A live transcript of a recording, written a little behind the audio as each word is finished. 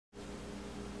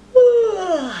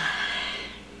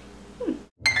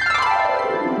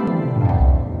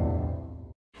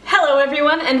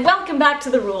and welcome back to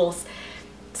The Rules.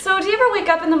 So do you ever wake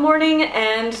up in the morning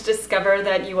and discover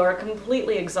that you are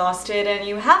completely exhausted and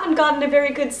you haven't gotten a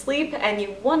very good sleep and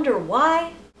you wonder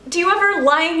why? Do you ever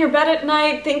lie in your bed at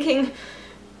night thinking,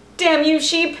 damn you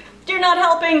sheep, you're not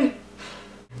helping?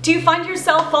 Do you find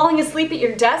yourself falling asleep at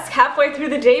your desk halfway through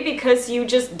the day because you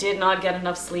just did not get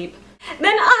enough sleep?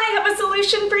 Then I have a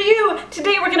solution for you!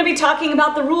 Today we're going to be talking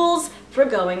about the rules for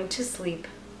going to sleep.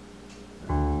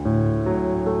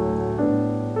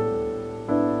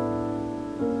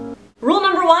 Rule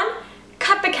number 1,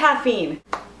 cut the caffeine.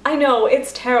 I know,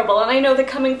 it's terrible, and I know that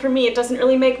coming from me it doesn't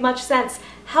really make much sense.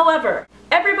 However,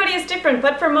 everybody is different,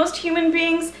 but for most human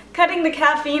beings, cutting the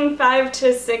caffeine 5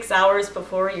 to 6 hours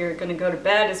before you're gonna go to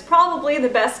bed is probably the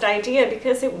best idea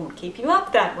because it won't keep you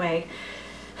up that way.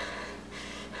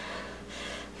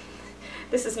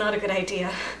 This is not a good idea.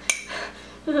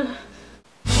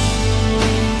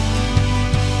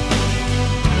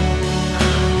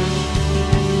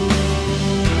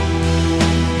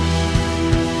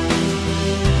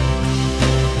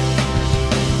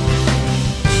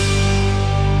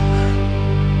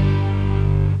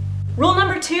 Rule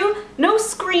number 2, no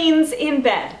screens in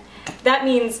bed. That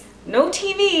means no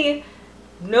TV,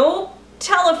 no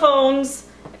telephones,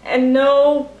 and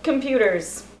no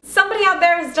computers. Somebody out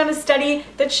there has done a study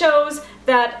that shows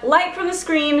that light from the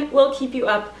screen will keep you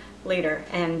up later.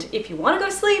 And if you want to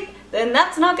go to sleep, then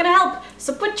that's not going to help.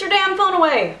 So put your damn phone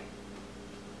away.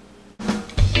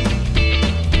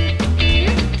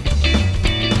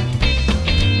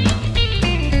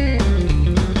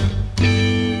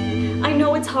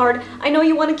 It's hard. I know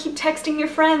you want to keep texting your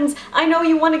friends. I know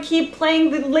you want to keep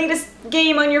playing the latest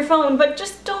game on your phone, but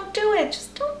just don't do it.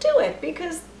 Just don't do it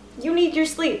because you need your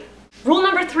sleep. Rule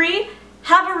number 3,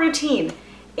 have a routine.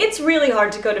 It's really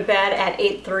hard to go to bed at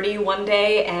 8:30 one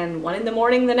day and 1 in the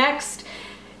morning the next.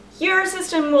 Your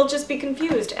system will just be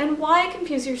confused. And why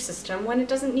confuse your system when it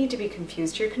doesn't need to be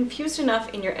confused? You're confused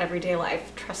enough in your everyday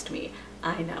life. Trust me,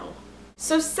 I know.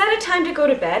 So set a time to go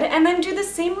to bed and then do the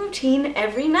same routine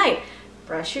every night.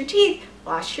 Brush your teeth,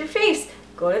 wash your face,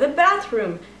 go to the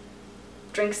bathroom,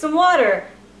 drink some water,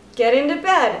 get into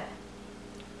bed,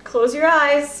 close your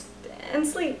eyes, and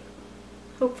sleep.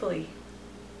 Hopefully.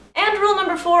 And rule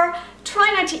number 4,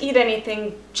 try not to eat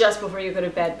anything just before you go to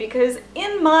bed because,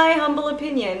 in my humble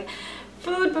opinion,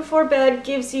 food before bed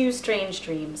gives you strange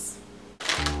dreams.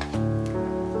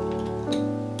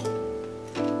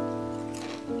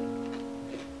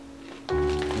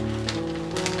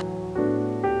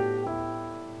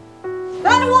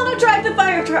 I don't want to drive the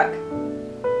fire truck!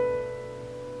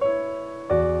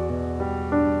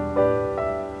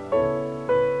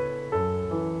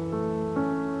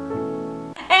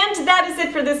 And that is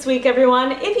it for this week,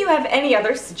 everyone. If you have any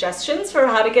other suggestions for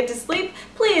how to get to sleep,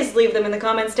 please leave them in the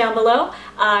comments down below.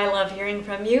 I love hearing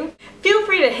from you. Feel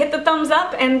free to hit the thumbs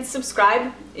up and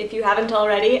subscribe if you haven't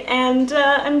already. And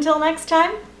until next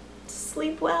time,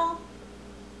 sleep well.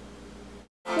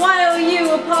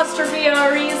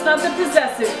 Y-O-U-R-E is not the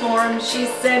possessive form, she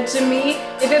said to me.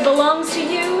 If it belongs to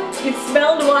you, it's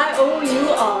spelled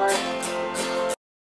Y-O-U-R.